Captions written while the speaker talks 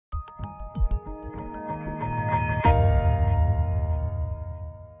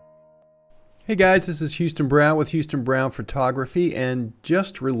Hey guys, this is Houston Brown with Houston Brown Photography, and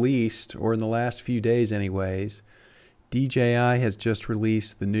just released, or in the last few days anyways, DJI has just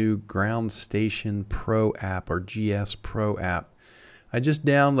released the new Ground Station Pro app, or GS Pro app. I just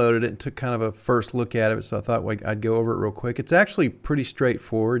downloaded it and took kind of a first look at it, so I thought I'd go over it real quick. It's actually pretty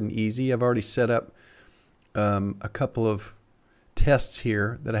straightforward and easy. I've already set up a couple of tests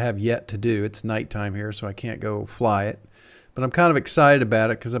here that I have yet to do. It's nighttime here, so I can't go fly it. But I'm kind of excited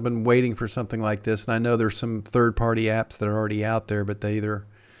about it because I've been waiting for something like this. And I know there's some third-party apps that are already out there, but they either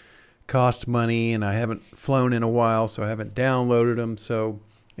cost money, and I haven't flown in a while, so I haven't downloaded them. So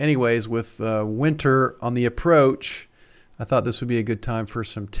anyways, with winter on the approach, I thought this would be a good time for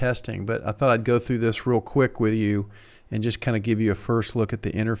some testing. But I thought I'd go through this real quick with you and just kind of give you a first look at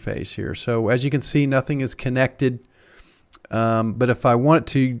the interface here. So as you can see, nothing is connected. But if I want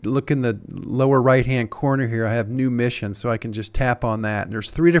to look in the lower right hand corner here, I have new missions, so I can just tap on that. And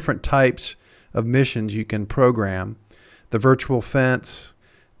there's 3 different types of missions you can program: the virtual fence,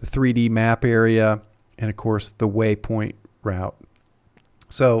 the 3D map area, and of course the waypoint route.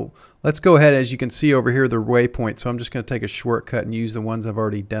 So let's go ahead. As you can see over here, the waypoint. So I'm just going to take a shortcut and use the ones I've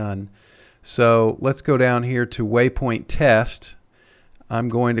already done. So let's go down here to waypoint test. I'm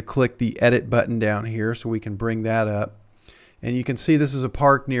going to click the edit button down here so we can bring that up. And you can see this is a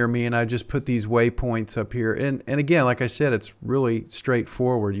park near me, and I just put these waypoints up here. And again, like I said, it's really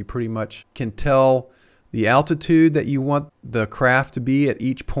straightforward. You pretty much can tell the altitude that you want the craft to be at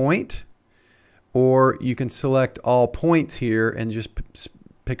each point, or you can select all points here and just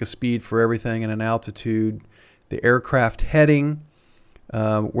pick a speed for everything and an altitude, the aircraft heading,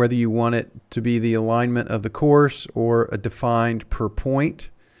 whether you want it to be the alignment of the course or a defined per point,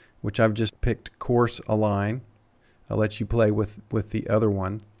 which I've just picked course align. I'll let you play with the other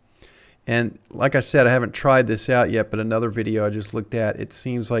one. And like I said, I haven't tried this out yet, but another video I just looked at, it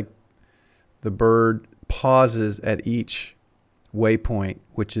seems like the bird pauses at each waypoint,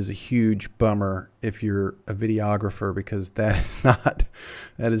 which is a huge bummer if you're a videographer, because that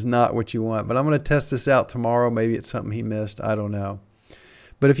is not what you want. But I'm going to test this out tomorrow. Maybe it's something he missed. I don't know.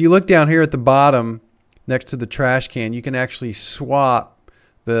 But if you look down here at the bottom next to the trash can, you can actually swap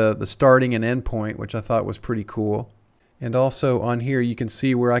the starting and end point, which I thought was pretty cool. And also on here, you can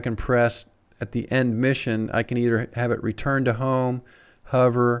see where I can press at the end mission. I can either have it return to home,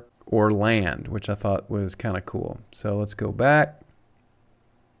 hover, or land, which I thought was kind of cool. So let's go back.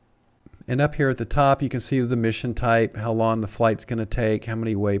 And up here at the top, you can see the mission type, how long the flight's going to take, how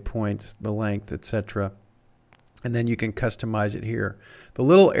many waypoints, the length, etc. And then you can customize it here. The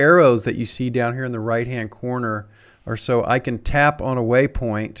little arrows that you see down here in the right-hand corner are so I can tap on a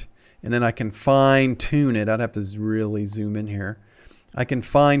waypoint, and then I can fine-tune it. I'd have to really zoom in here. I can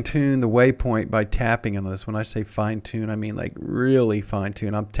fine-tune the waypoint by tapping on this. When I say fine-tune, I mean like really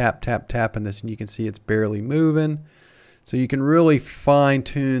fine-tune. I'm tapping this, and you can see it's barely moving. So you can really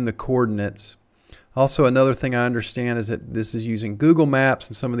fine-tune the coordinates. Also, another thing I understand is that this is using Google Maps,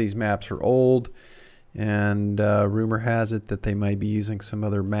 and some of these maps are old. And rumor has it that they might be using some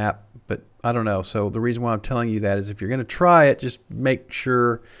other map, but I don't know. So the reason why I'm telling you that is if you're going to try it, just make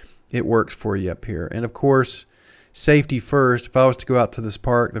sure it works for you up here. And of course, safety first. If I was to go out to this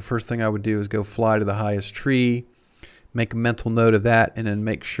park, the first thing I would do is go fly to the highest tree, make a mental note of that, and then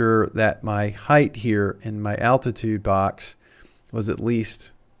make sure that my height here in my altitude box was at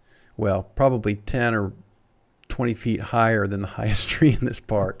least, well, probably 10 or 20 feet higher than the highest tree in this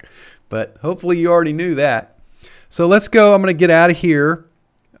park. But hopefully you already knew that. So let's go. I'm going to get out of here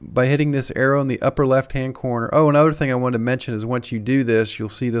by hitting this arrow in the upper left-hand corner. Oh, another thing I wanted to mention is once you do this, you'll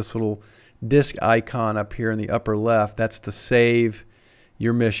see this little disk icon up here in the upper left. That's to save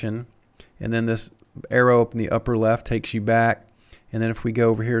your mission. And then this arrow up in the upper left takes you back. And then if we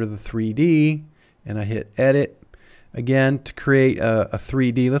go over here to the 3D and I hit edit, again, to create a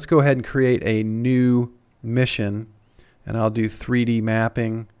 3D, let's go ahead and create a new mission. And I'll do 3D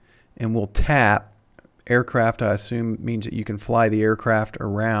mapping. And we'll tap. Aircraft, I assume, means that you can fly the aircraft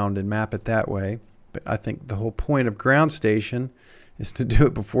around and map it that way. But I think the whole point of ground station is to do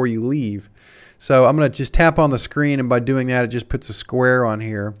it before you leave. So I'm going to just tap on the screen, and by doing that, it just puts a square on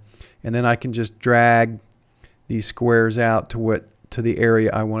here. And then I can just drag these squares out to the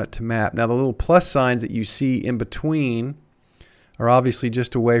area I want it to map. Now, the little plus signs that you see in between are obviously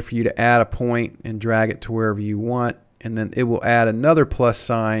just a way for you to add a point and drag it to wherever you want. And then it will add another plus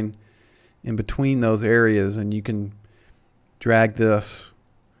sign in between those areas, and you can drag this,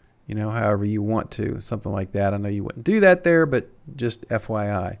 you know, however you want to, something like that. I know you wouldn't do that there, but just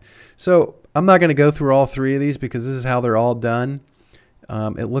FYI. So I'm not going to go through all 3 of these because this is how they're all done.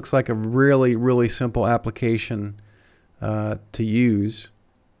 It looks like a really, really simple application to use.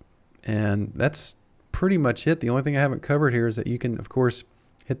 And that's pretty much it. The only thing I haven't covered here is that you can, of course,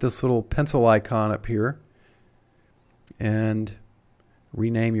 hit this little pencil icon up here and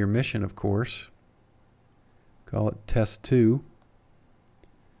rename your mission, of course. Call it Test 2.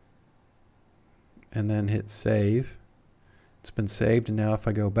 And then hit Save. It's been saved, and now if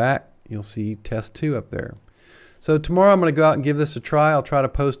I go back, you'll see Test 2 up there. So tomorrow I'm going to go out and give this a try. I'll try to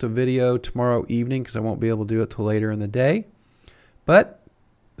post a video tomorrow evening because I won't be able to do it till later in the day. But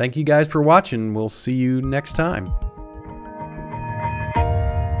thank you guys for watching. We'll see you next time.